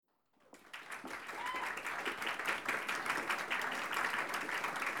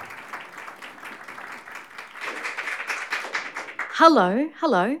Hello.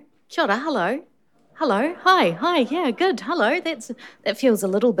 Kia ora, hello. Hello, hi, yeah, good, hello. That feels a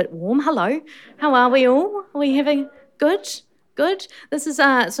little bit warm. Hello, how are we all? Are we having good? This is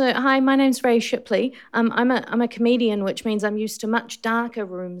hi. My name's Ray Shipley. I'm a comedian, which means I'm used to much darker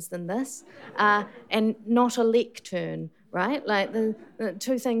rooms than this, and not a lectern. Right, like the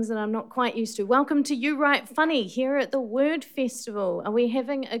two things that I'm not quite used to. Welcome to You Write Funny here at the Word Festival. Are we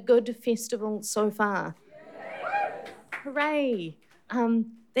having a good festival so far? Hooray!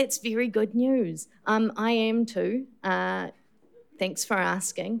 That's very good news. I am too. Thanks for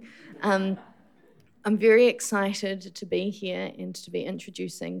asking. I'm very excited to be here and to be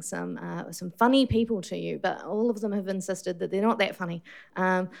introducing some funny people to you, but all of them have insisted that they're not that funny.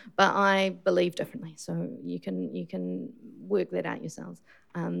 But I believe differently, so you can work that out yourselves.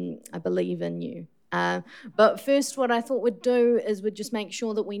 I believe in you. But first, what I thought we'd do is we'd just make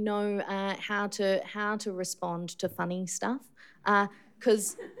sure that we know how to respond to funny stuff,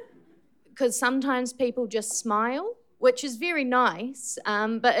 because sometimes people just smile, which is very nice.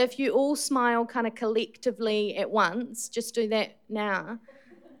 But if you all smile kind of collectively at once, just do that now.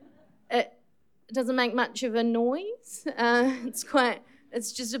 It doesn't make much of a noise.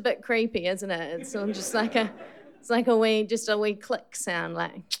 It's just a bit creepy, isn't it? It's just like a wee click sound,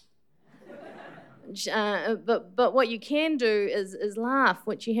 like. But what you can do is laugh,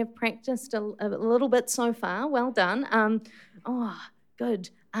 which you have practiced a little bit so far. Well done. Good.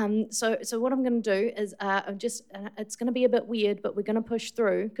 So what I'm going to do is it's going to be a bit weird, but we're going to push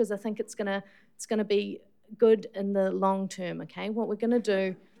through because I think it's going to be good in the long term. Okay. What we're going to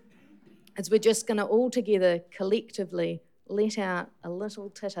do is we're just going to all together collectively let out a little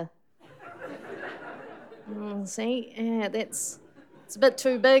titter. See, yeah, it's a bit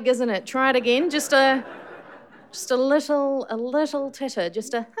too big, isn't it? Try it again. Just a little titter.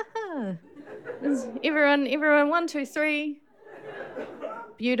 Just a ha ha. Everyone, 1, 2, 3.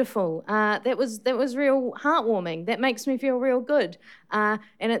 Beautiful. That was real heartwarming. That makes me feel real good. And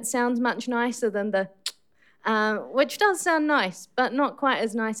it sounds much nicer than the, which does sound nice, but not quite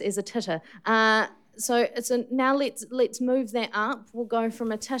as nice as a titter. So now let's move that up. We'll go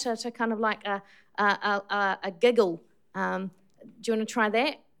from a titter to kind of like a giggle. Do you want to try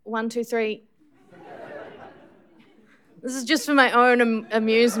that? 1, 2, 3. This is just for my own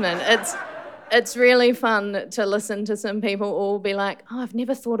amusement. It's really fun to listen to some people all be like, "Oh, I've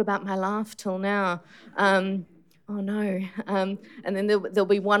never thought about my laugh till now." Oh no. And then there'll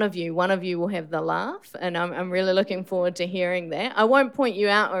be one of you will have the laugh, and I'm really looking forward to hearing that. I won't point you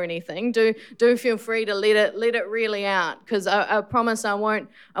out or anything. Do feel free to let it really out, because I promise I won't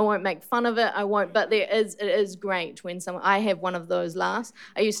make fun of it. I won't. But it is great when I have one of those laughs.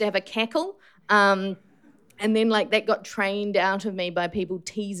 I used to have a cackle. And then that got trained out of me by people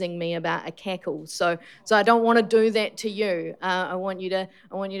teasing me about a cackle. So I don't want to do that to you. I want you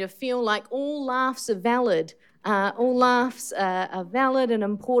to feel like all laughs are valid. All laughs are valid and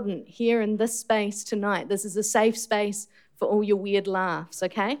important here in this space tonight. This is a safe space for all your weird laughs,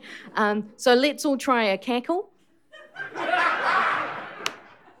 okay? So let's all try a cackle.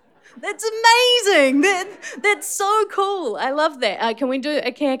 That's amazing. That's so cool. I love that. Can we do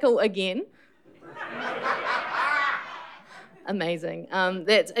a cackle again? Amazing.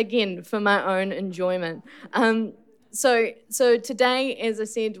 That's, again, for my own enjoyment. So today, as I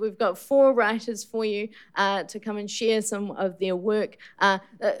said, we've got 4 writers for you to come and share some of their work.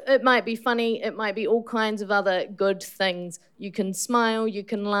 It might be funny. It might be all kinds of other good things. You can smile, you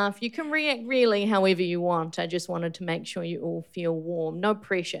can laugh, you can react really however you want. I just wanted to make sure you all feel warm, no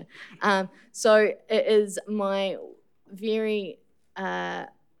pressure. So it is my very...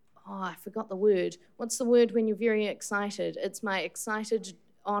 I forgot the word. What's the word when you're very excited? It's my excited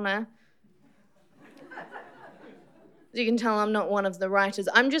honour. You can tell I'm not one of the writers.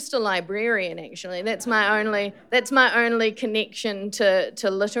 I'm just a librarian, actually. That's my only connection to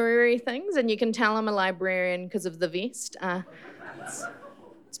literary things, and you can tell I'm a librarian because of the vest.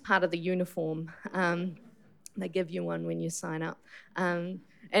 It's part of the uniform. They give you one when you sign up.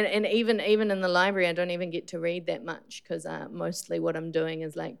 And even in the library, I don't even get to read that much because mostly what I'm doing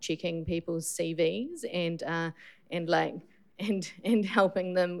is checking people's CVs and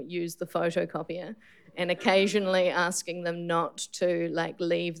helping them use the photocopier, and occasionally asking them not to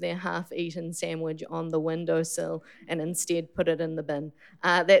leave their half-eaten sandwich on the windowsill and instead put it in the bin.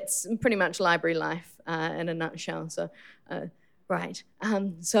 That's pretty much library life in a nutshell. So, right.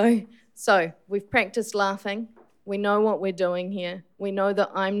 So we've practiced laughing. We know what we're doing here. We know that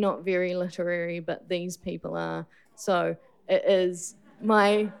I'm not very literary, but these people are. So it is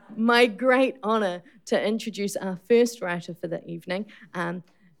my great honour to introduce our first writer for the evening,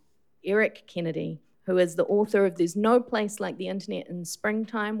 Eric Kennedy, who is the author of There's No Place Like the Internet in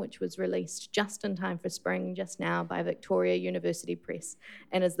Springtime, which was released just in time for spring just now by Victoria University Press,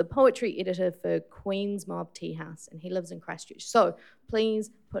 and is the poetry editor for Queen's Mob Tea House, and he lives in Christchurch. So please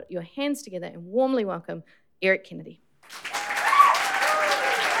put your hands together and warmly welcome Eric Kennedy.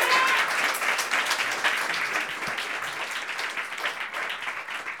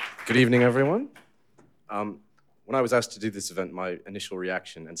 Good evening, everyone. When I was asked to do this event, my initial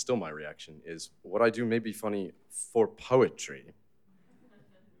reaction, and still my reaction, is what I do may be funny for poetry.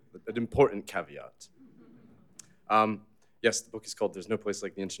 An important caveat. Yes, the book is called There's No Place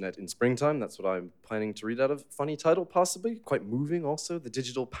Like the Internet in Springtime. That's what I'm planning to read out of. Funny title, possibly. Quite moving, also. The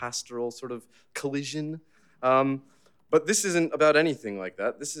digital pastoral sort of collision. But this isn't about anything like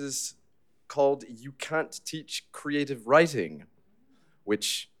that. This is called You Can't Teach Creative Writing,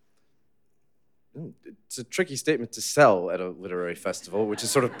 which... it's a tricky statement to sell at a literary festival, which is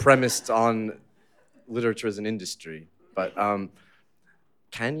sort of premised on literature as an industry. But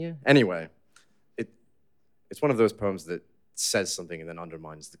can you? Anyway, it's one of those poems that says something and then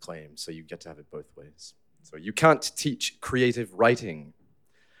undermines the claim, so you get to have it both ways. So you can't teach creative writing.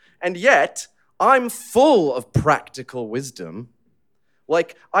 And yet, I'm full of practical wisdom.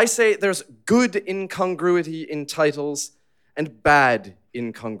 Like, I say there's good incongruity in titles and bad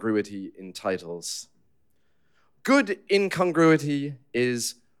incongruity in titles. Good incongruity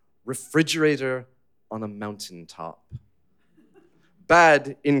is refrigerator on a mountaintop.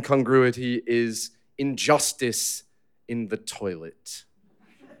 Bad incongruity is injustice in the toilet.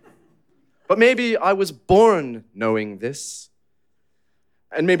 But maybe I was born knowing this.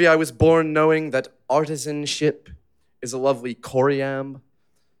 And maybe I was born knowing that artisanship is a lovely choriamb.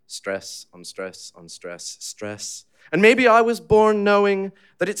 Stress on stress on stress, stress. And maybe I was born knowing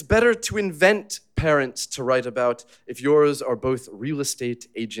that it's better to invent parents to write about if yours are both real estate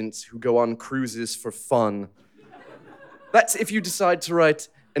agents who go on cruises for fun. That's if you decide to write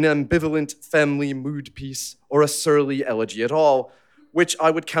an ambivalent family mood piece or a surly elegy at all, which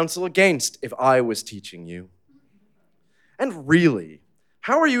I would counsel against if I was teaching you. And really,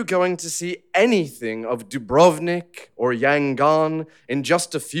 how are you going to see anything of Dubrovnik or Yangon in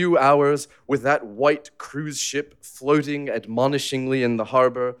just a few hours with that white cruise ship floating admonishingly in the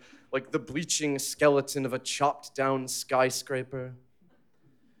harbor like the bleaching skeleton of a chopped down skyscraper?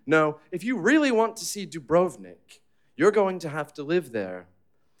 No, if you really want to see Dubrovnik, you're going to have to live there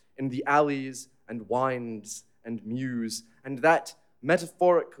in the alleys and wines and mews, and that,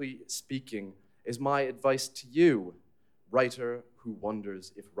 metaphorically speaking, is my advice to you, writer who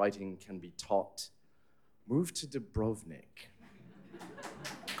wonders if writing can be taught. Move to Dubrovnik.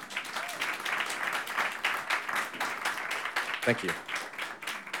 Thank you.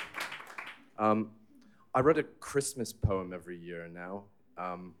 I read a Christmas poem every year now.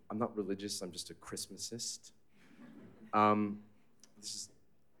 I'm not religious, I'm just a Christmasist. I've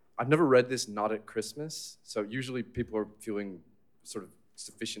never read this not at Christmas, so usually people are feeling sort of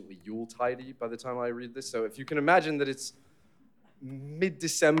sufficiently Yuletide-y by the time I read this. So if you can imagine that it's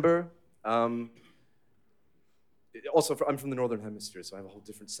mid-December. Also, I'm from the Northern Hemisphere, so I have a whole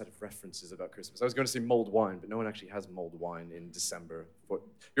different set of references about Christmas. I was going to say mulled wine, but no one actually has mulled wine in December.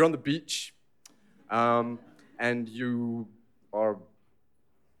 You're on the beach, and you're going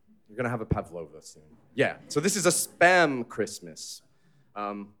to have a pavlova soon. Yeah, so this is a spam Christmas.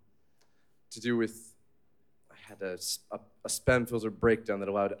 To do with, I had a spam filter breakdown that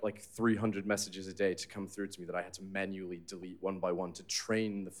allowed like 300 messages a day to come through to me that I had to manually delete one by one to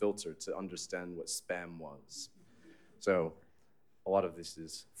train the filter to understand what spam was. So a lot of this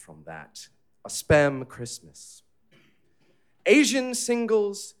is from that. A spam Christmas. Asian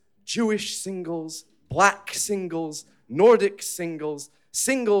singles, Jewish singles, black singles, Nordic singles,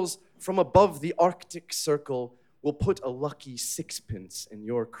 singles from above the Arctic Circle will put a lucky sixpence in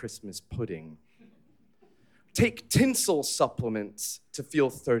your Christmas pudding. Take tinsel supplements to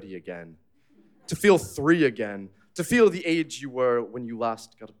feel 30 again, to feel 3 again, to feel the age you were when you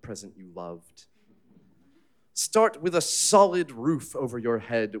last got a present you loved. Start with a solid roof over your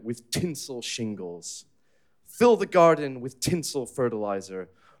head with tinsel shingles. Fill the garden with tinsel fertilizer.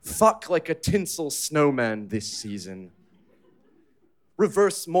 Fuck like a tinsel snowman this season.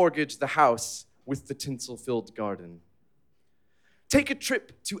 Reverse mortgage the house with the tinsel-filled garden. Take a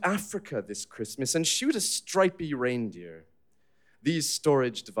trip to Africa this Christmas and shoot a stripy reindeer. These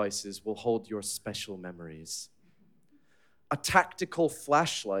storage devices will hold your special memories. A tactical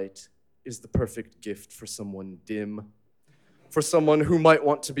flashlight is the perfect gift for someone dim, for someone who might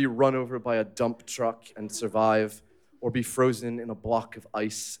want to be run over by a dump truck and survive, or be frozen in a block of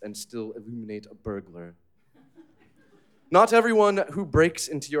ice and still illuminate a burglar. Not everyone who breaks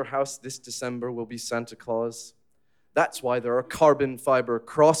into your house this December will be Santa Claus. That's why there are carbon fiber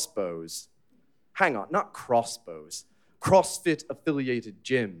crossbows. Hang on, not crossbows. CrossFit-affiliated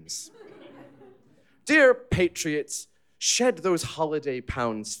gyms. Dear patriots, shed those holiday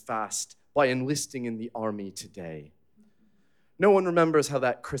pounds fast by enlisting in the army today. No one remembers how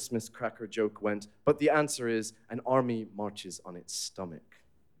that Christmas cracker joke went, but the answer is an army marches on its stomach.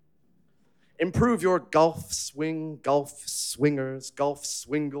 Improve your golf swing, golf swingers, golf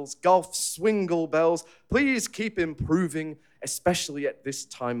swingles, golf swingle bells. Please keep improving, especially at this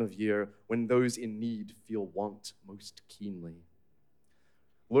time of year when those in need feel want most keenly.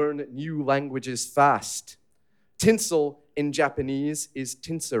 Learn new languages fast. Tinsel in Japanese is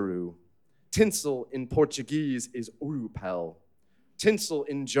tinsaru. Tinsel in Portuguese is urupel. Tinsel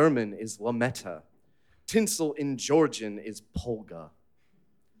in German is lametta. Tinsel in Georgian is polga.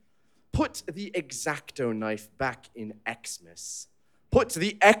 Put the X-Acto knife back in Xmas. Put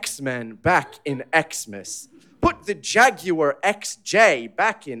the X-Men back in Xmas. Put the Jaguar XJ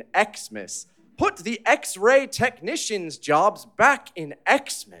back in Xmas. Put the X-ray technicians' jobs back in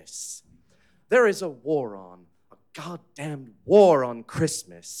Xmas. There is a war on, a goddamn war on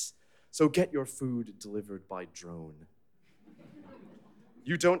Christmas. So get your food delivered by drone.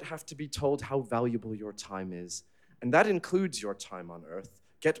 You don't have to be told how valuable your time is, and that includes your time on Earth.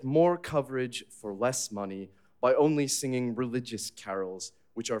 Get more coverage for less money by only singing religious carols,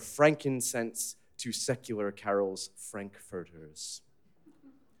 which are frankincense to secular carols, frankfurters.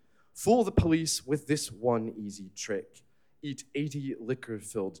 Fool the police with this one easy trick. Eat 80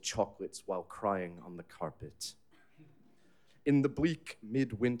 liquor-filled chocolates while crying on the carpet. In the bleak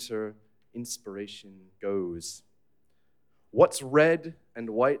midwinter, inspiration goes. What's red and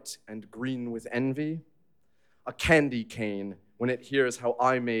white and green with envy? A candy cane when it hears how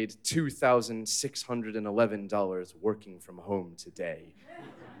I made $2,611 working from home today.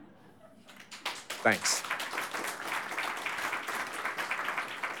 Thanks.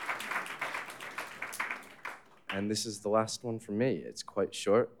 And this is the last one from me. It's quite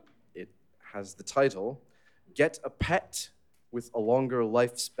short. It has the title, Get a Pet with a Longer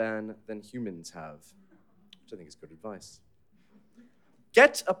Lifespan Than Humans Have, which I think is good advice.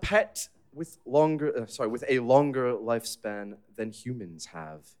 Get a pet with a longer lifespan than humans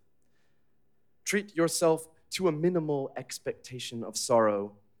have. Treat yourself to a minimal expectation of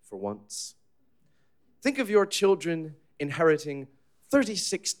sorrow for once. Think of your children inheriting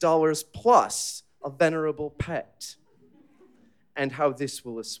 $36 plus a venerable pet and how this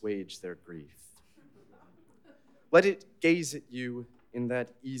will assuage their grief. Let it gaze at you in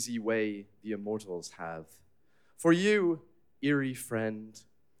that easy way the immortals have. For you, eerie friend,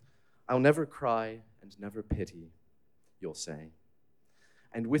 I'll never cry and never pity, you'll say.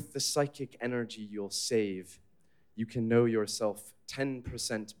 And with the psychic energy you'll save, you can know yourself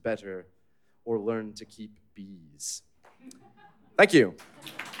 10% better or learn to keep bees. Thank you.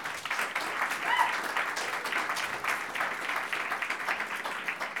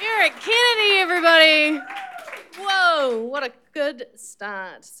 Eric Kennedy, everybody. Whoa, what a good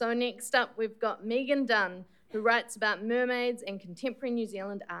start. So next up, we've got Megan Dunn, who writes about mermaids and contemporary New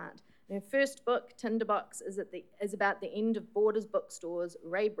Zealand art. Her first book, Tinderbox, is about the end of Borders bookstores,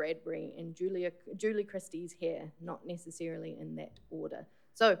 Ray Bradbury, and Julie Christie's hair, not necessarily in that order.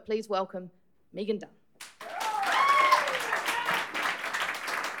 So please welcome Megan Dunn.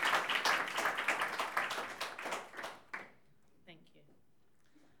 Thank you.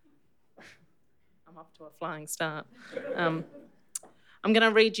 I'm off to a flying start. I'm going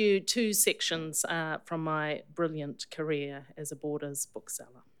to read you two sections from my brilliant career as a Borders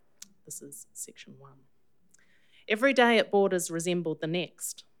bookseller. This is section 1. Every day at Borders resembled the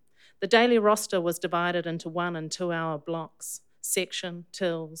next. The daily roster was divided into 1 and 2 hour blocks, section,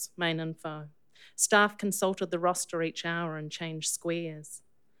 tills, main info. Staff consulted the roster each hour and changed squares.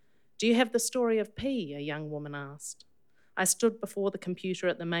 Do you have the story of P? A young woman asked. I stood before the computer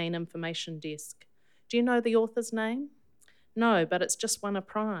at the main information desk. Do you know the author's name? No, but it's just won a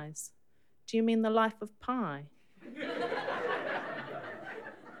prize. Do you mean The Life of Pi?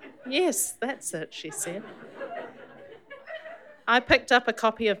 Yes, that's it, she said. I picked up a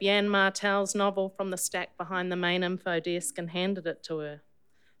copy of Jan Martel's novel from the stack behind the main info desk and handed it to her.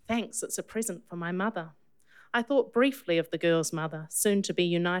 Thanks, it's a present for my mother. I thought briefly of the girl's mother, soon to be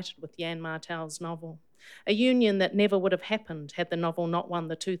united with Jan Martel's novel, a union that never would have happened had the novel not won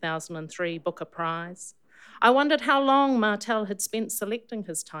the 2003 Booker Prize. I wondered how long Martel had spent selecting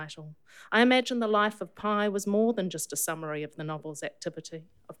his title. I imagined The Life of Pi was more than just a summary of the novel's activity,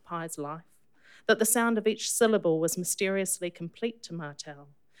 of Pi's life, that the sound of each syllable was mysteriously complete to Martel,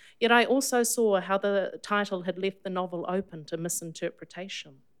 Yet I also saw how the title had left the novel open to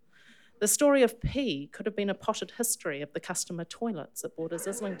misinterpretation. The story of P could have been a potted history of the customer toilets at Borders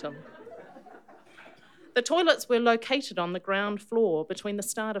Islington. The toilets were located on the ground floor between the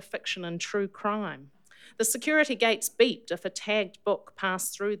start of fiction and true crime. The security gates beeped if a tagged book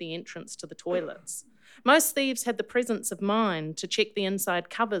passed through the entrance to the toilets. Most thieves had the presence of mind to check the inside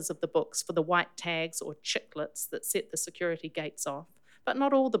covers of the books for the white tags or chiclets that set the security gates off, but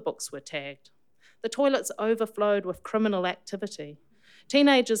not all the books were tagged. The toilets overflowed with criminal activity.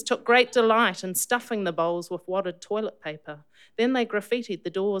 Teenagers took great delight in stuffing the bowls with wadded toilet paper. Then they graffitied the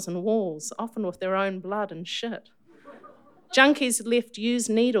doors and walls, often with their own blood and shit. Junkies left used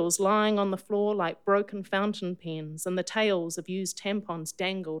needles lying on the floor like broken fountain pens, and the tails of used tampons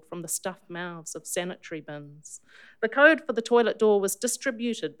dangled from the stuffed mouths of sanitary bins. The code for the toilet door was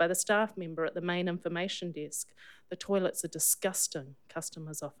distributed by the staff member at the main information desk. The toilets are disgusting,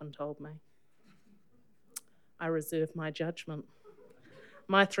 customers often told me. I reserve my judgment.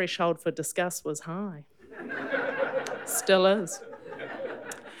 My threshold for disgust was high. Still is.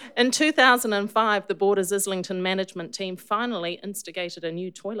 In 2005, the Borders Islington management team finally instigated a new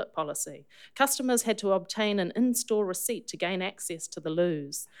toilet policy. Customers had to obtain an in-store receipt to gain access to the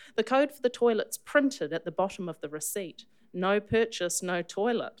loos. The code for the toilets printed at the bottom of the receipt: no purchase, no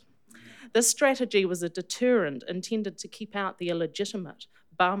toilet. This strategy was a deterrent intended to keep out the illegitimate,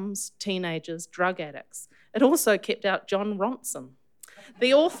 bums, teenagers, drug addicts. It also kept out John Ronson.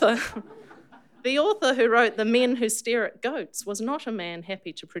 The author who wrote The Men Who Stare at Goats was not a man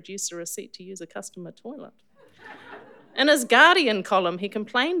happy to produce a receipt to use a customer toilet. In his Guardian column, he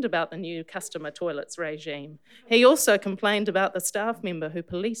complained about the new customer toilets regime. He also complained about the staff member who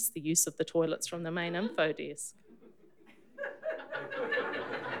policed the use of the toilets from the main info desk.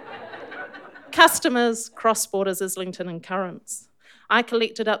 Customers cross Borders Islington and Currants. I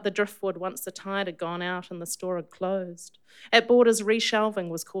collected up the driftwood once the tide had gone out and the store had closed. At Borders, reshelving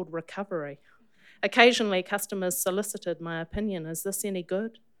was called recovery. Occasionally, customers solicited my opinion. Is this any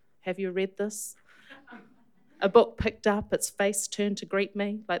good? Have you read this? A book picked up, its face turned to greet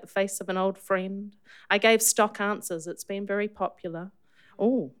me, like the face of an old friend. I gave stock answers. It's been very popular.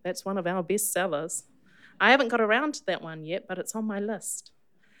 Oh, that's one of our bestsellers. I haven't got around to that one yet, but it's on my list.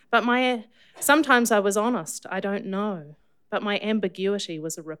 Sometimes I was honest, I don't know. But my ambiguity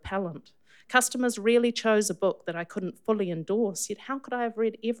was a repellent. Customers really chose a book that I couldn't fully endorse, yet how could I have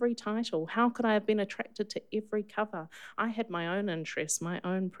read every title? How could I have been attracted to every cover? I had my own interests, my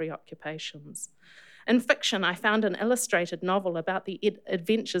own preoccupations. In fiction, I found an illustrated novel about the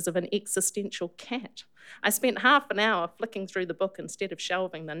adventures of an existential cat. I spent half an hour flicking through the book instead of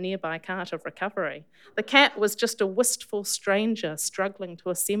shelving the nearby cart of recovery. The cat was just a wistful stranger struggling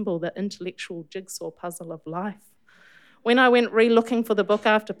to assemble the intellectual jigsaw puzzle of life. When I went re-looking for the book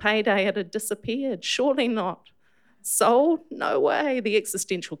after payday, it had disappeared. Surely not. Sold? No way. The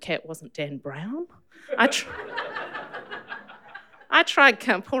existential cat wasn't Dan Brown. I tried,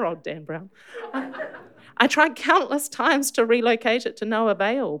 poor old Dan Brown. I tried countless times to relocate it to no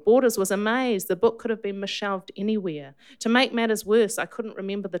avail. Borders was amazed. The book could have been misshelved anywhere. To make matters worse, I couldn't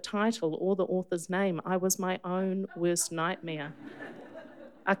remember the title or the author's name. I was my own worst nightmare.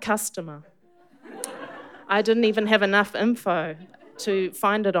 A customer. I didn't even have enough info to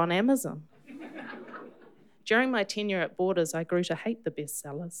find it on Amazon. During my tenure at Borders, I grew to hate the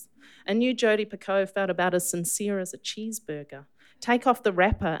bestsellers. A new Jodi Picoult felt about as sincere as a cheeseburger. Take off the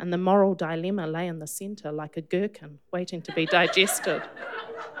wrapper and the moral dilemma lay in the centre like a gherkin waiting to be digested.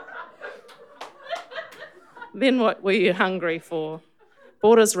 Then what were you hungry for?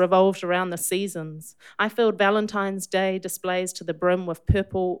 Borders revolved around the seasons. I filled Valentine's Day displays to the brim with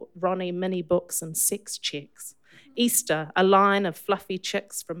purple Ronnie mini books and sex checks. Easter, a line of fluffy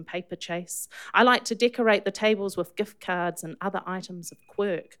chicks from Paper Chase. I like to decorate the tables with gift cards and other items of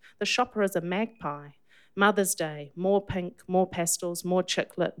quirk. The shopper is a magpie. Mother's Day, more pink, more pastels, more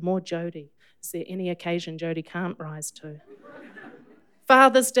chiclet, more Jodi. Is there any occasion Jodi can't rise to?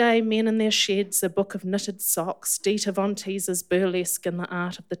 Father's Day, men in their sheds, a book of knitted socks, Dieter von Teese's burlesque and the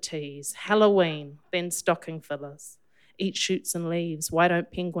art of the tease. Halloween, then stocking fillers. Eat shoots and leaves, why don't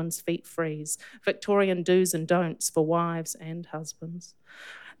penguins' feet freeze? Victorian do's and don'ts for wives and husbands.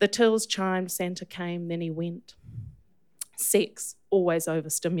 The tills chimed, Santa came, then he went. Sex, always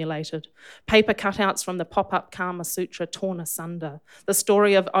overstimulated. Paper cutouts from the pop-up Kama Sutra torn asunder. The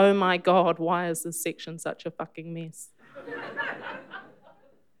story of, oh my God, why is this section such a fucking mess?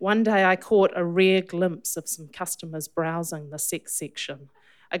 One day I caught a rare glimpse of some customers browsing the sex section.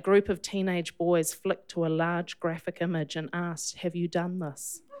 A group of teenage boys flicked to a large graphic image and asked, have you done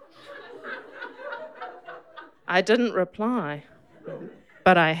this? I didn't reply.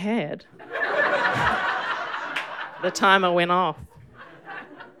 But I had. The timer went off.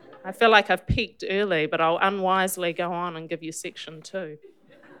 I feel like I've peaked early, but I'll unwisely go on and give you section 2.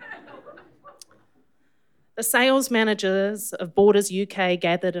 The sales managers of Borders UK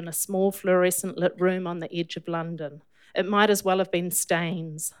gathered in a small fluorescent lit room on the edge of London. It might as well have been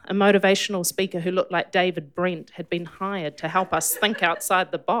Staines. A motivational speaker who looked like David Brent had been hired to help us think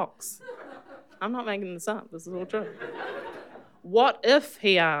outside the box. I'm not making this up, this is all true. What if,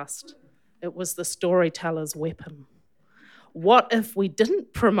 he asked, it was the storyteller's weapon? What if we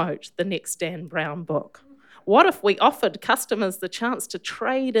didn't promote the next Dan Brown book? What if we offered customers the chance to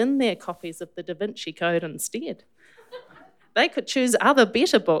trade in their copies of the Da Vinci Code instead? They could choose other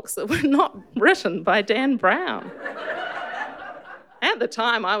better books that were not written by Dan Brown. At the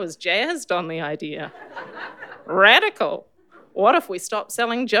time, I was jazzed on the idea. Radical. What if we stopped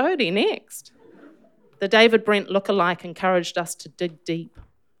selling Jodie next? The David Brent lookalike encouraged us to dig deep.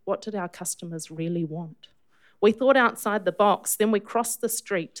 What did our customers really want? We thought outside the box, then we crossed the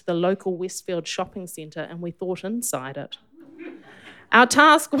street to the local Westfield shopping centre and we thought inside it. Our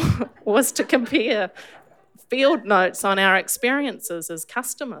task was to compare field notes on our experiences as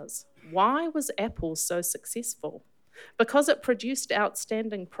customers. Why was Apple so successful? Because it produced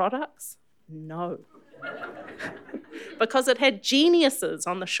outstanding products? No. Because it had geniuses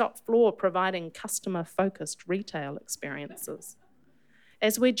on the shop floor providing customer-focused retail experiences.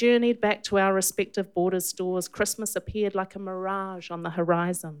 As we journeyed back to our respective Borders stores, Christmas appeared like a mirage on the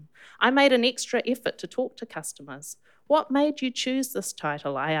horizon. I made an extra effort to talk to customers. What made you choose this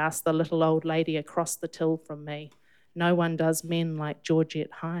title? I asked the little old lady across the till from me. No one does men like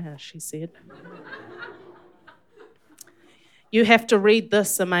Georgette Heyer, she said. You have to read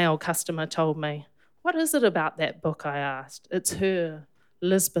this, a male customer told me. What is it about that book, I asked. It's her,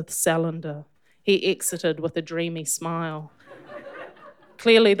 Lisbeth Salander. He exited with a dreamy smile.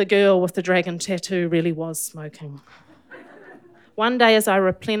 Clearly the girl with the dragon tattoo really was smoking. One day as I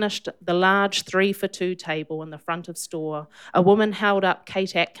replenished the large 3-for-2 table in the front of store, a woman held up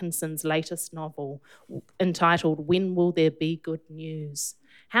Kate Atkinson's latest novel entitled When Will There Be Good News?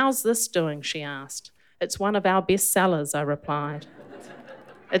 How's this doing, she asked. It's one of our bestsellers, I replied.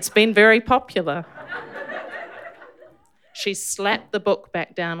 It's been very popular. She slapped the book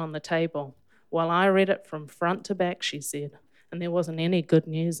back down on the table. Well, I read it from front to back, she said, and there wasn't any good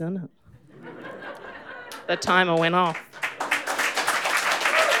news in it. The timer went off.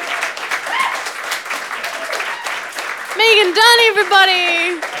 Megan Dunn,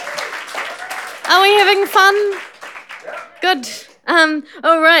 everybody! Are we having fun? Good.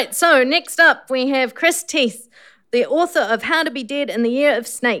 All right, so next up we have Chris Teeth, the author of How to Be Dead in the Year of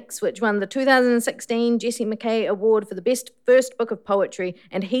Snakes, which won the 2016 Jessie Mackay Award for the best first book of poetry,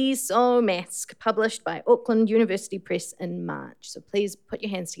 and He's So Mask, published by Auckland University Press in March. So please put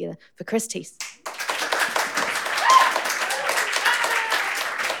your hands together for Chris Teeth.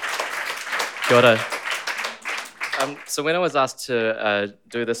 Kia ora. So when I was asked to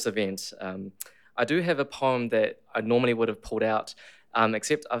do this event, I do have a poem that I normally would have pulled out,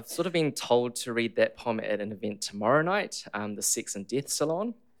 except I've sort of been told to read that poem at an event tomorrow night, the Sex and Death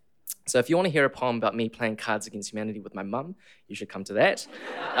Salon. So if you want to hear a poem about me playing Cards Against Humanity with my mum, you should come to that.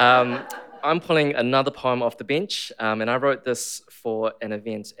 I'm pulling another poem off the bench, and I wrote this for an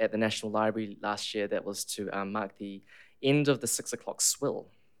event at the National Library last year that was to mark the end of the 6 o'clock swill.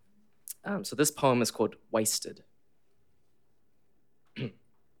 So this poem is called Wasted.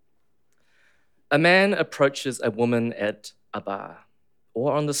 A man approaches a woman at a bar,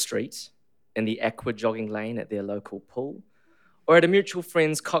 or on the street, in the aqua jogging lane at their local pool, or at a mutual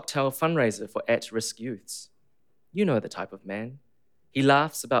friend's cocktail fundraiser for at-risk youths. You know the type of man. He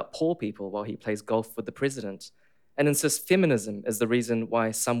laughs about poor people while he plays golf with the president and insists feminism is the reason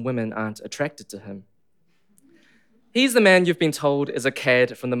why some women aren't attracted to him. He's the man you've been told is a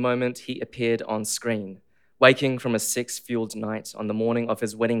cad from the moment he appeared on screen, waking from a sex-fueled night on the morning of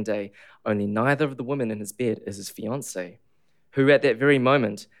his wedding day, only neither of the women in his bed is his fiancée, who at that very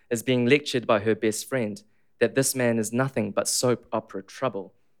moment is being lectured by her best friend that this man is nothing but soap opera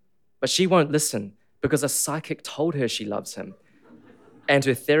trouble. But she won't listen because a psychic told her she loves him, and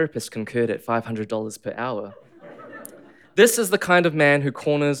her therapist concurred at $500 per hour. This is the kind of man who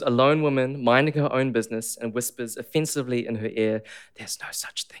corners a lone woman minding her own business and whispers offensively in her ear, "There's no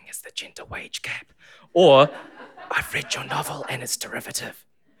such thing as the gender wage gap," or, "I've read your novel and it's derivative."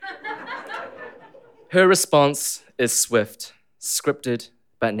 Her response is swift, scripted,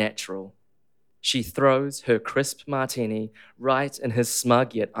 but natural. She throws her crisp martini right in his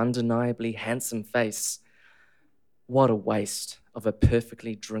smug yet undeniably handsome face. What a waste of a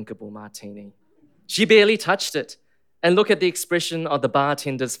perfectly drinkable martini. She barely touched it, and look at the expression of the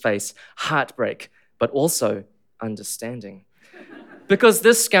bartender's face, heartbreak, but also understanding. Because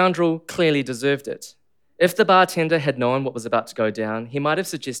this scoundrel clearly deserved it. If the bartender had known what was about to go down, he might have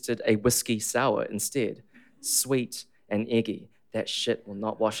suggested a whiskey sour instead. Sweet and eggy. That shit will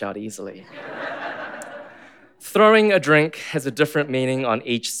not wash out easily. Throwing a drink has a different meaning on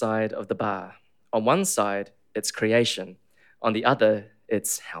each side of the bar. On one side, it's creation. On the other,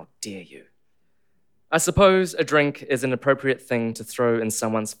 it's how dare you. I suppose a drink is an appropriate thing to throw in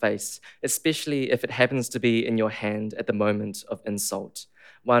someone's face, especially if it happens to be in your hand at the moment of insult.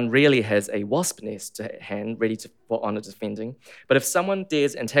 One rarely has a wasp nest to hand ready for honor defending, but if someone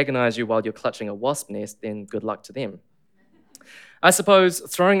dares antagonize you while you're clutching a wasp nest, then good luck to them. I suppose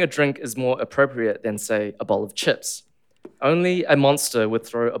throwing a drink is more appropriate than, say, a bowl of chips. Only a monster would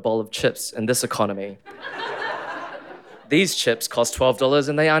throw a bowl of chips in this economy. These chips cost $12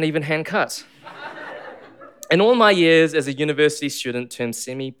 and they aren't even hand-cut. In all my years as a university student turned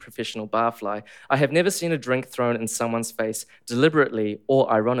semi-professional barfly, I have never seen a drink thrown in someone's face deliberately or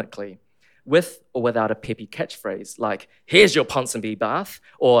ironically, with or without a peppy catchphrase like, "Here's your Ponsonby bath,"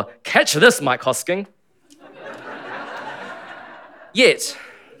 or "Catch this, Mike Hosking." Yet,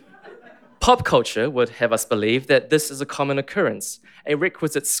 pop culture would have us believe that this is a common occurrence, a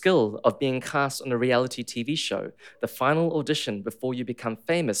requisite skill of being cast on a reality TV show, the final audition before you become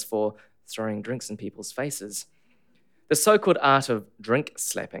famous for throwing drinks in people's faces. The so-called art of drink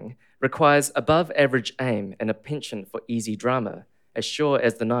slapping requires above-average aim and a penchant for easy drama, as sure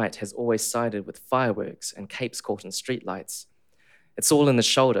as the night has always sided with fireworks and capes caught in streetlights. It's all in the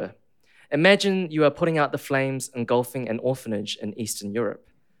shoulder. Imagine you are putting out the flames engulfing an orphanage in Eastern Europe.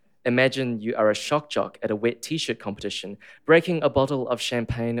 Imagine you are a shock jock at a wet t-shirt competition, breaking a bottle of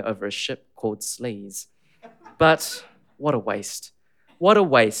champagne over a ship called Sleaze. But what a waste. What a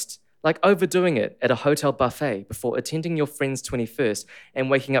waste. Like overdoing it at a hotel buffet before attending your friend's 21st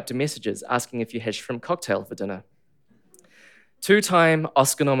and waking up to messages asking if you had shrimp cocktail for dinner. Two-time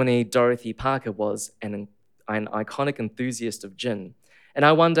Oscar nominee Dorothy Parker was an iconic enthusiast of gin, and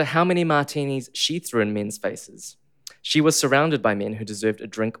I wonder how many martinis she threw in men's faces. She was surrounded by men who deserved a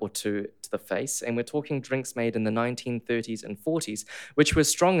drink or two to the face, and we're talking drinks made in the 1930s and 40s, which were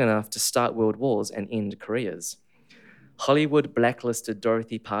strong enough to start world wars and end careers. Hollywood blacklisted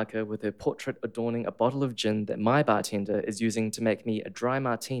Dorothy Parker with her portrait adorning a bottle of gin that my bartender is using to make me a dry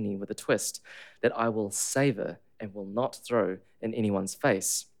martini with a twist that I will savor and will not throw in anyone's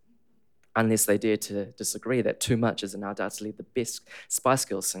face, unless they dare to disagree that Too Much is undoubtedly the best Spice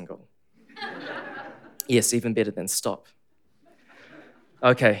Girls single. Yes, even better than Stop.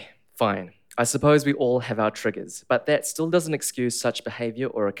 Okay, fine. I suppose we all have our triggers, but that still doesn't excuse such behavior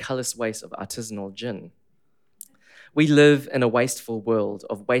or a callous waste of artisanal gin. We live in a wasteful world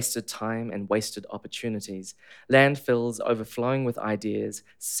of wasted time and wasted opportunities, landfills overflowing with ideas,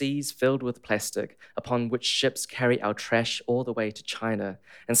 seas filled with plastic, upon which ships carry our trash all the way to China,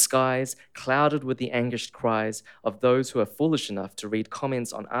 and skies clouded with the anguished cries of those who are foolish enough to read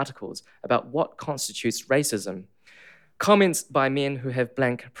comments on articles about what constitutes racism. Comments by men who have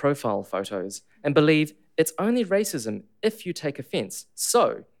blank profile photos and believe it's only racism if you take offense.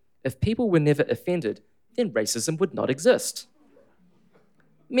 So, if people were never offended, then racism would not exist.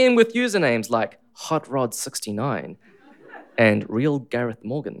 Men with usernames like HotRod69 and Real Gareth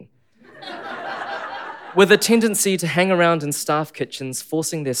Morgan, with a tendency to hang around in staff kitchens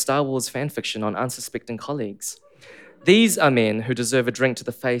forcing their Star Wars fanfiction on unsuspecting colleagues. These are men who deserve a drink to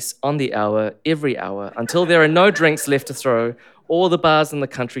the face on the hour, every hour, until there are no drinks left to throw, all the bars in the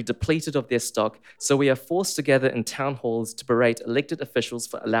country depleted of their stock, so we are forced to gather in town halls to berate elected officials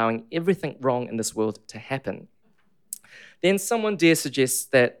for allowing everything wrong in this world to happen. Then someone dare suggests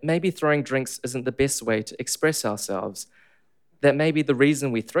that maybe throwing drinks isn't the best way to express ourselves, that maybe the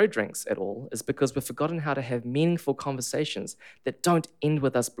reason we throw drinks at all is because we've forgotten how to have meaningful conversations that don't end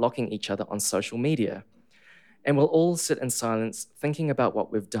with us blocking each other on social media. And we'll all sit in silence thinking about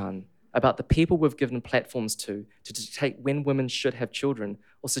what we've done, about the people we've given platforms to dictate when women should have children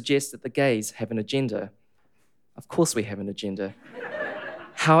or suggest that the gays have an agenda. Of course we have an agenda.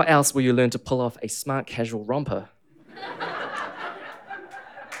 How else will you learn to pull off a smart casual romper?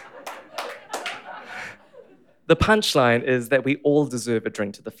 The punchline is that we all deserve a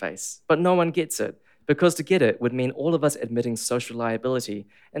drink to the face, but no one gets it, because to get it would mean all of us admitting social liability,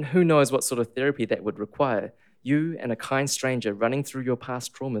 and who knows what sort of therapy that would require. You and a kind stranger running through your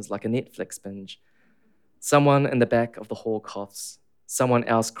past traumas like a Netflix binge. Someone in the back of the hall coughs. Someone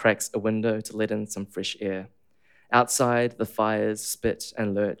else cracks a window to let in some fresh air. Outside, the fires spit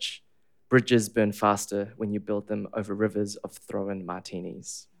and lurch. Bridges burn faster when you build them over rivers of throw-in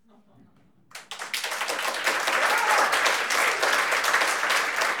martinis.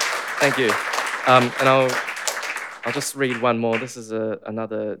 Thank you. And I'll just read one more. This is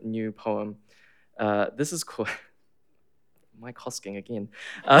another new poem. This is called... Mike Hosking again.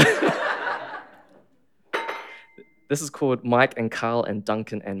 This is called Mike and Carl and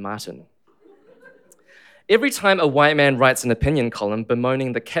Duncan and Martin. Every time a white man writes an opinion column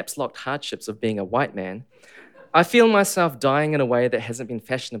bemoaning the caps-locked hardships of being a white man, I feel myself dying in a way that hasn't been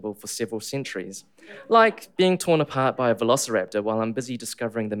fashionable for several centuries, like being torn apart by a velociraptor while I'm busy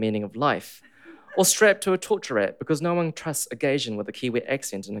discovering the meaning of life, or strapped to a torture rat because no one trusts a Gaysian with a Kiwi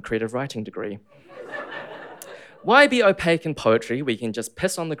accent and a creative writing degree. Why be opaque in poetry where you can just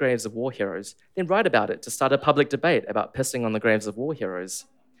piss on the graves of war heroes, then write about it to start a public debate about pissing on the graves of war heroes?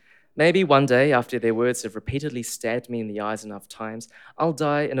 Maybe one day, after their words have repeatedly stabbed me in the eyes enough times, I'll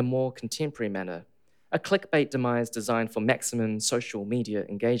die in a more contemporary manner, a clickbait demise designed for maximum social media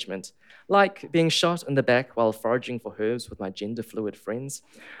engagement, like being shot in the back while foraging for herbs with my gender-fluid friends,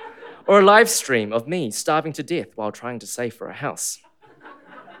 or a live stream of me starving to death while trying to save for a house.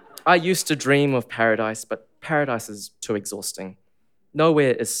 I used to dream of paradise, but paradise is too exhausting.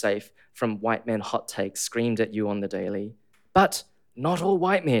 Nowhere is safe from white men hot takes screamed at you on the daily. But not all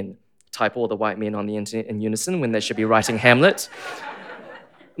white men, type all the white men on the internet in unison when they should be writing Hamlet.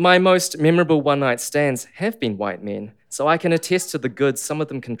 My most memorable one-night stands have been white men, so I can attest to the good some of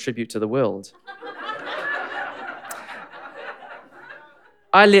them contribute to the world.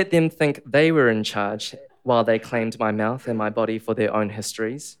 I let them think they were in charge while they claimed my mouth and my body for their own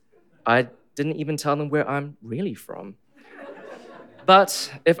histories. I didn't even tell them where I'm really from.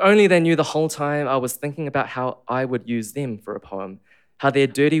 But if only they knew the whole time I was thinking about how I would use them for a poem, how their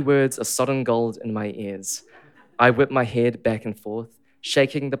dirty words are sodden gold in my ears. I whip my head back and forth,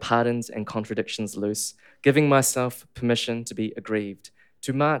 shaking the pardons and contradictions loose, giving myself permission to be aggrieved,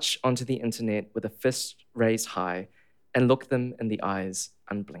 to march onto the internet with a fist raised high and look them in the eyes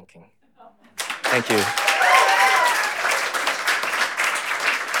unblinking. Thank you.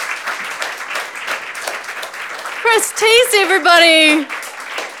 Chris Teese, everybody.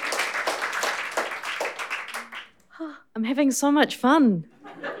 I'm having so much fun.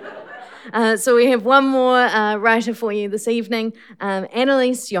 So we have one more writer for you this evening,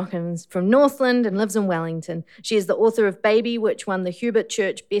 Annalise Jochems from Northland and lives in Wellington. She is the author of Baby, which won the Hubert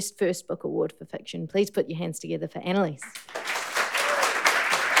Church Best First Book Award for Fiction. Please put your hands together for Annalise.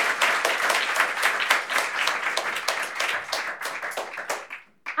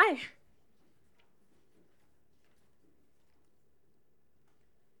 Hi.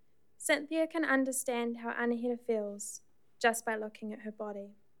 Cynthia can understand how Anahita feels just by looking at her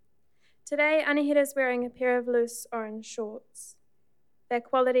body. Today, Anahita is wearing a pair of loose orange shorts. Their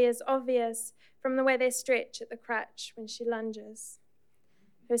quality is obvious from the way they stretch at the crotch when she lunges.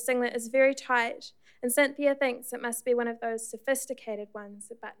 Her singlet is very tight, and Cynthia thinks it must be one of those sophisticated ones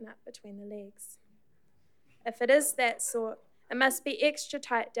that button up between the legs. If it is that sort, it must be extra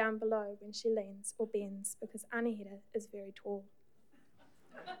tight down below when she leans or bends because Anahita is very tall.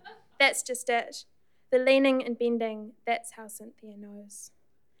 That's just it. The leaning and bending, that's how Cynthia knows.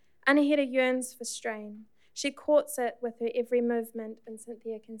 Anahita yearns for strain. She courts it with her every movement, and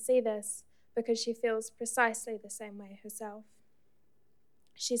Cynthia can see this because she feels precisely the same way herself.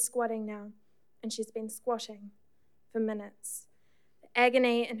 She's squatting now, and she's been squatting for minutes. The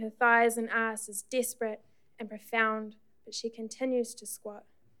agony in her thighs and ass is desperate and profound, but she continues to squat,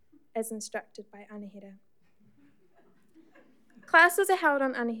 as instructed by Anahita. Classes are held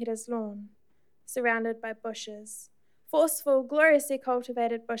on Anahita's lawn, surrounded by bushes. Forceful, gloriously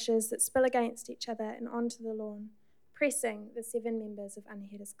cultivated bushes that spill against each other and onto the lawn, pressing the 7 members of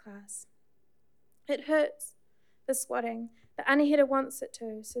Anahita's class. It hurts, the squatting, but Anahita wants it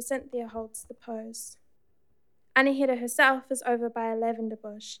to, so Cynthia holds the pose. Anahita herself is over by a lavender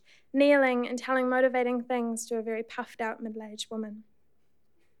bush, kneeling and telling motivating things to a very puffed-out middle-aged woman.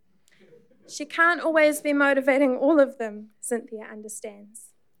 She can't always be motivating all of them, Cynthia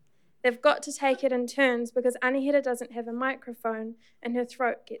understands. They've got to take it in turns because Anahita doesn't have a microphone and her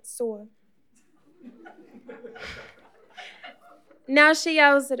throat gets sore. Now she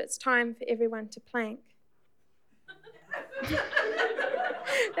yells that it's time for everyone to plank.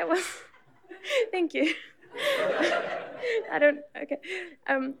 That was... Thank you. Okay.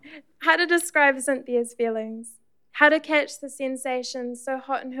 How to describe Cynthia's feelings. How to catch the sensations so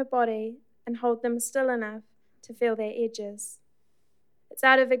hot in her body and hold them still enough to feel their edges. It's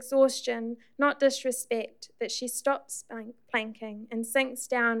out of exhaustion, not disrespect, that she stops planking and sinks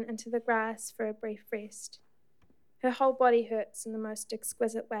down into the grass for a brief rest. Her whole body hurts in the most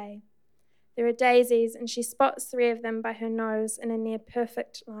exquisite way. There are daisies, and she spots 3 of them by her nose in a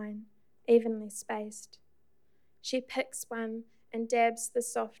near-perfect line, evenly spaced. She picks one and dabs the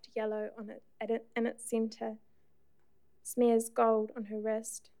soft yellow on it in its centre, smears gold on her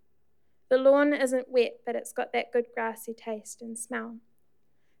wrist. The lawn isn't wet, but it's got that good grassy taste and smell.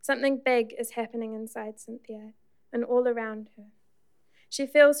 Something big is happening inside Cynthia and all around her. She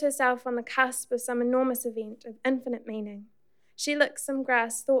feels herself on the cusp of some enormous event of infinite meaning. She licks some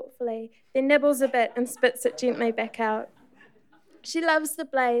grass thoughtfully, then nibbles a bit and spits it gently back out. She loves the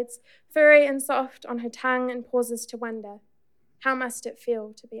blades, furry and soft on her tongue, and pauses to wonder, how must it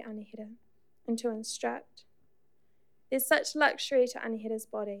feel to be Anahita and to instruct? There's such luxury to Anahita's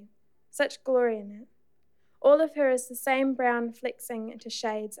body, such glory in it. All of her is the same brown flexing into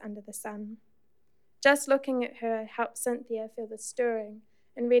shades under the sun. Just looking at her helps Cynthia feel the stirring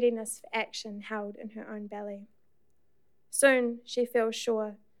and readiness for action held in her own belly. Soon, she feels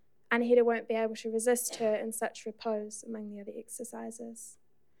sure, Anahita won't be able to resist her in such repose among the other exercises.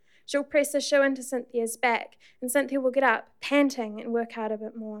 She'll press a shoe into Cynthia's back, and Cynthia will get up, panting, and work out a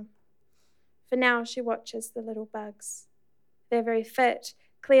bit more. For now, she watches the little bugs. They're very fit,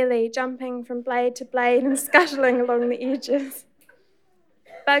 clearly jumping from blade to blade and scuttling along the edges.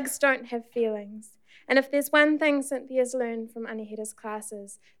 Bugs don't have feelings, and if there's one thing Cynthia's learned from Anahita's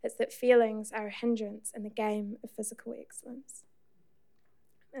classes, it's that feelings are a hindrance in the game of physical excellence.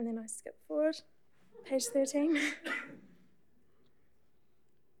 And then I skip forward, page 13.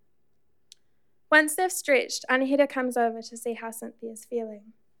 Once they've stretched, Anahita comes over to see how Cynthia's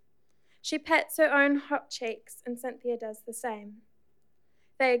feeling. She pats her own hot cheeks, and Cynthia does the same.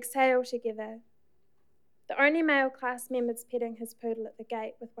 They exhale together. The only male class member's petting his poodle at the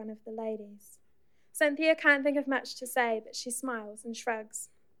gate with one of the ladies. Cynthia can't think of much to say, but she smiles and shrugs.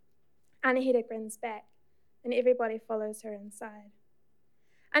 Anahita grins back, and everybody follows her inside.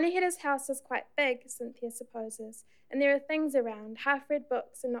 Anahita's house is quite big, Cynthia supposes, and there are things around, half-read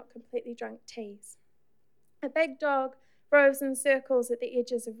books and not completely drunk teas. A big dog roves in circles at the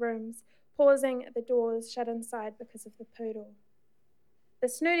edges of rooms, pausing at the doors shut inside because of the poodle. The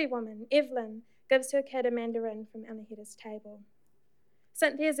snooty woman, Evelyn, gives her kid a mandarin from Anahita's table.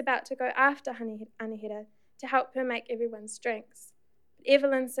 Cynthia's about to go after Anahita to help her make everyone's drinks, but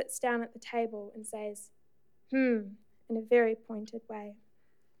Evelyn sits down at the table and says, in a very pointed way.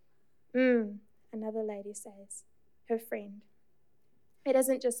 Another lady says, her friend. It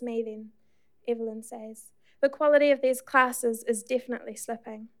isn't just me then, Evelyn says. The quality of these classes is definitely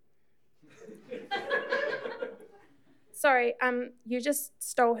slipping. Sorry, you just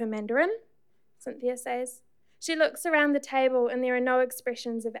stole her mandarin, Cynthia says. She looks around the table and there are no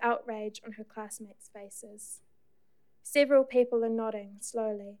expressions of outrage on her classmates' faces. Several people are nodding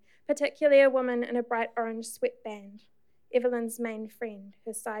slowly, particularly a woman in a bright orange sweatband, Evelyn's main friend,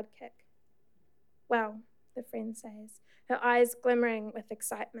 her sidekick. Well, the friend says, her eyes glimmering with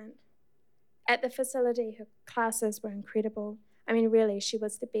excitement. At the facility, her classes were incredible. I mean, really, she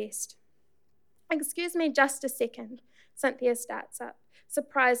was the best. Excuse me just a second, Cynthia starts up,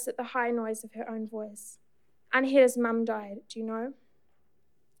 surprised at the high noise of her own voice. Anahita's mum died, do you know?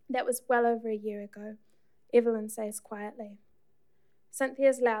 That was well over a year ago, Evelyn says quietly.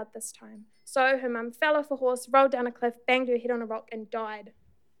 Cynthia's loud this time. So her mum fell off a horse, rolled down a cliff, banged her head on a rock and died.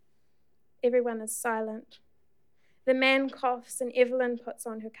 Everyone is silent. The man coughs and Evelyn puts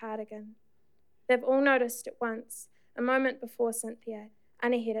on her cardigan. They've all noticed at once, a moment before Cynthia,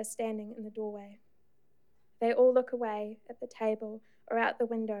 Anahita standing in the doorway. They all look away at the table or out the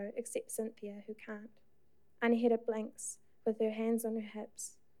window except Cynthia, who can't. Anahita blinks with her hands on her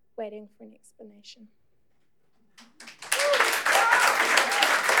hips, waiting for an explanation.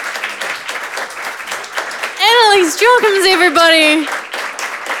 Annalise Jochums, everybody!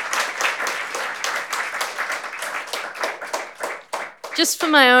 Just for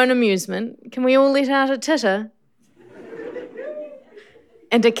my own amusement, can we all let out a titter?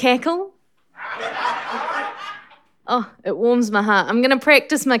 And a cackle? Oh, it warms my heart. I'm going to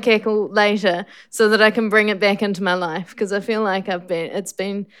practice my cackle later so that I can bring it back into my life because I feel like it's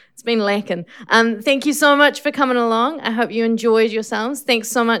been lacking. Thank you so much for coming along. I hope you enjoyed yourselves. Thanks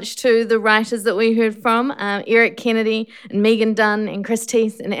so much to the writers that we heard from, Eric Kennedy and Megan Dunn and Chris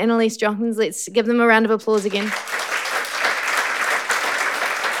Teeth and Annalise Jochums. Let's give them a round of applause again.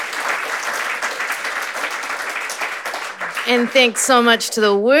 And thanks so much to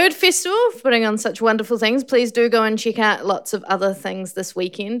the Word Festival for putting on such wonderful things. Please do go and check out lots of other things this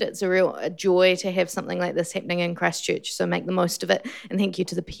weekend. It's a real joy to have something like this happening in Christchurch, so make the most of it. And thank you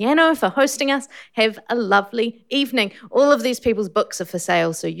to the Piano for hosting us. Have a lovely evening. All of these people's books are for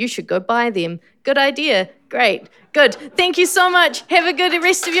sale, so you should go buy them. Good idea. Great. Good. Thank you so much. Have a good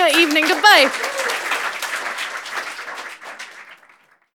rest of your evening. Goodbye.